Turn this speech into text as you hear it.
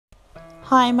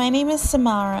Hi, my name is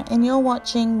Samara and you're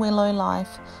watching Willow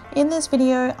Life. In this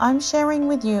video, I'm sharing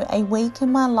with you a week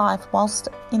in my life whilst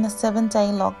in a 7-day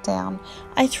lockdown.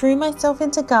 I threw myself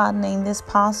into gardening this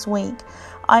past week.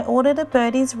 I ordered a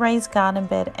Birdie's raised garden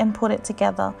bed and put it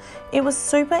together. It was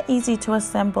super easy to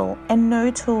assemble and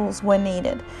no tools were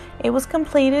needed. It was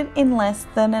completed in less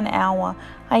than an hour.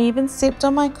 I even sipped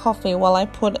on my coffee while I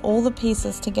put all the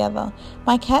pieces together.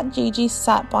 My cat Gigi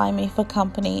sat by me for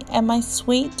company and my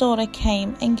sweet daughter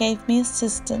came and gave me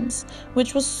assistance,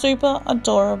 which was super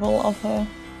adorable of her.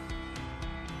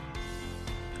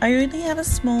 I only have a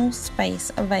small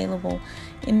space available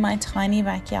in my tiny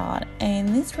backyard and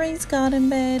this raised garden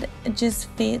bed just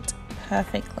fit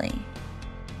perfectly.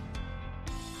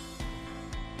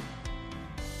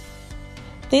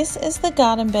 This is the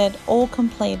garden bed all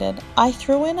completed. I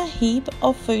threw in a heap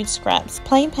of food scraps,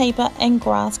 plain paper and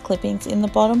grass clippings in the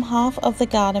bottom half of the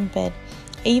garden bed,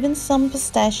 even some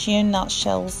pistachio nut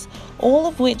shells, all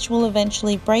of which will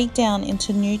eventually break down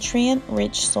into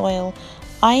nutrient-rich soil.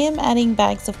 I am adding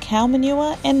bags of cow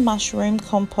manure and mushroom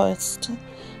compost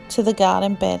to the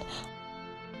garden bed.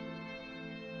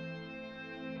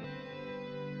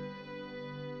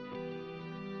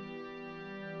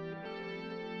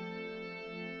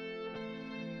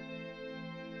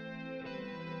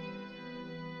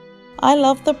 I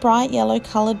love the bright yellow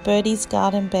coloured Birdie's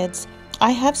garden beds. I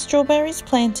have strawberries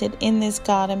planted in this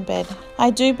garden bed.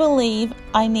 I do believe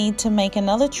I need to make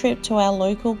another trip to our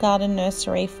local garden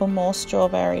nursery for more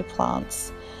strawberry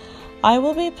plants. I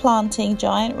will be planting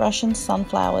giant Russian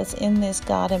sunflowers in this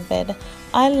garden bed.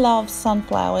 I love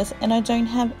sunflowers and I don't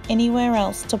have anywhere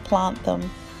else to plant them.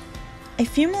 A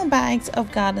few more bags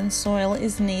of garden soil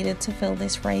is needed to fill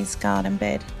this raised garden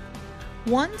bed.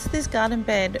 Once this garden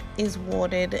bed is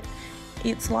watered,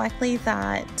 it's likely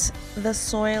that the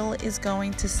soil is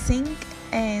going to sink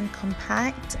and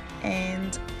compact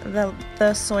and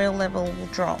the soil level will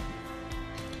drop.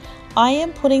 I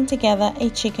am putting together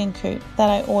a chicken coop that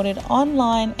I ordered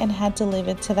online and had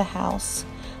delivered to the house.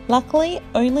 Luckily,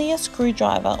 only a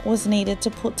screwdriver was needed to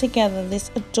put together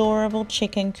this adorable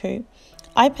chicken coop.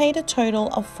 I paid a total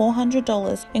of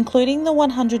 $400, including the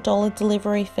 $100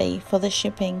 delivery fee for the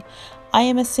shipping. I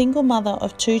am a single mother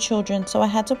of 2 children, so I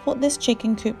had to put this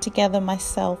chicken coop together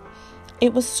myself.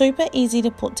 It was super easy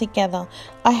to put together.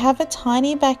 I have a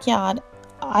tiny backyard.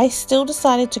 I still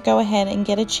decided to go ahead and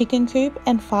get a chicken coop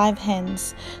and 5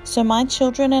 hens, so my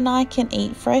children and I can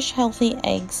eat fresh, healthy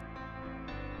eggs.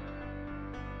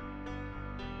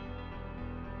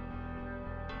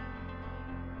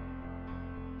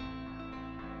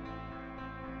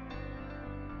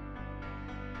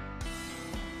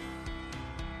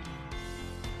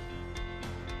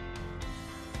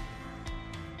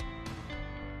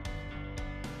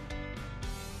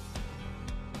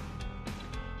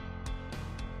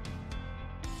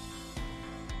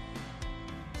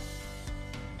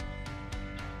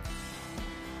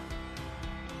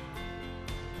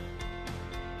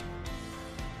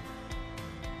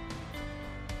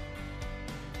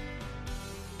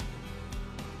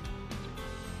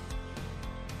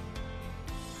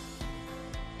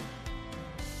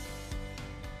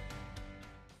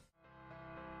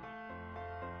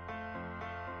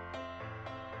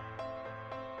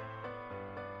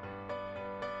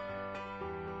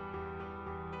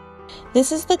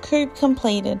 This is the coop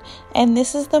completed, and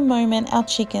this is the moment our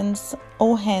chickens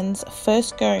or hens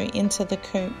first go into the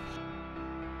coop.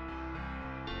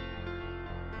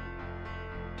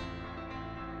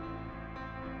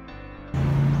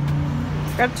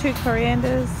 Grab 2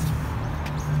 corianders.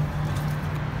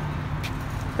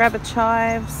 Grab a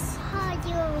chives.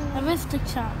 I missed the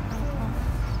chive.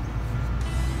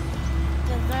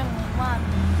 There's only one.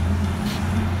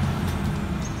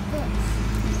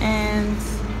 And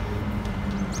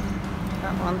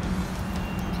that one.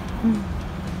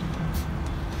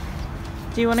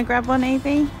 Do you want to grab one, Evie?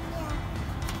 Yeah.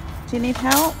 Do you need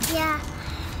help? Yeah.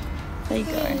 There you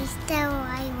go. That's what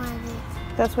I wanted.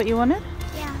 That's what you wanted?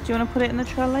 Yeah. Do you want to put it in the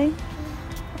trolley?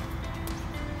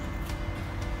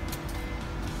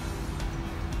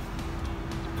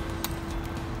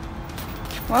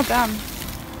 Well done.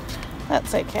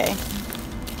 That's okay.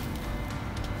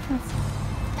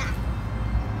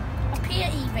 Up here,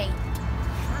 Evie.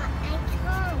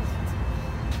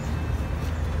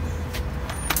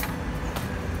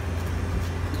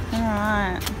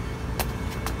 Alright.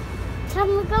 Come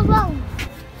we go home.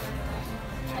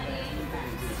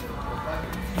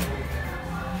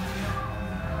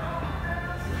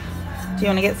 Do you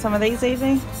want to get some of these,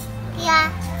 Evie?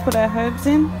 Yeah. Put our herbs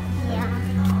in? Yeah.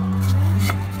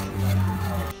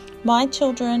 My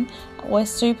children we're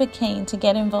super keen to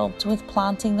get involved with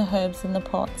planting the herbs in the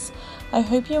pots. I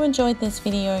hope you enjoyed this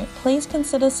video. Please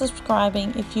consider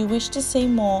subscribing if you wish to see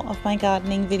more of my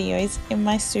gardening videos in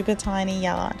my super tiny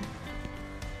yard.